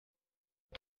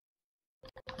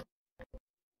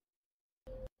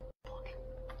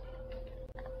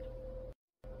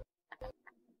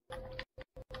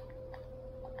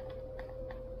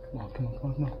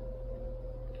Come on.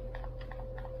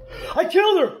 I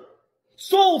killed her!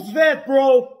 Soul's vet,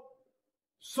 bro!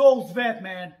 Soul's vet,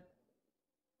 man.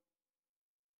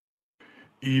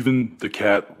 Even the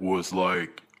cat was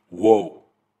like, whoa,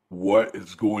 what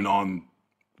is going on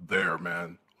there,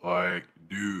 man? Like,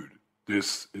 dude,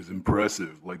 this is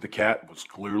impressive. Like, the cat was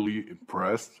clearly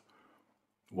impressed.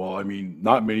 Well, I mean,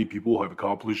 not many people have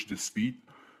accomplished this feat.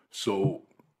 So,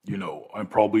 I'm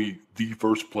probably the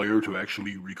first player to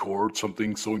actually record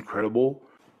something so incredible.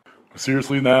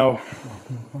 Seriously now,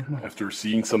 after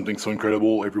seeing something so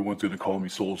incredible, everyone's going to call me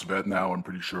Soul's Vet now. I'm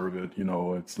pretty sure of it.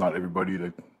 It's not everybody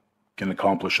that can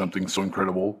accomplish something so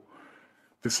incredible.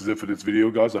 This is it for this video,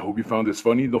 guys. I hope you found this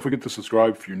funny. Don't forget to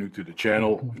subscribe if you're new to the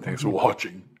channel. And thanks for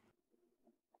watching.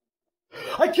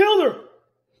 I killed her!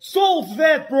 Soul's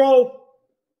vet, bro!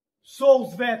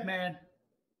 Soul's vet, man.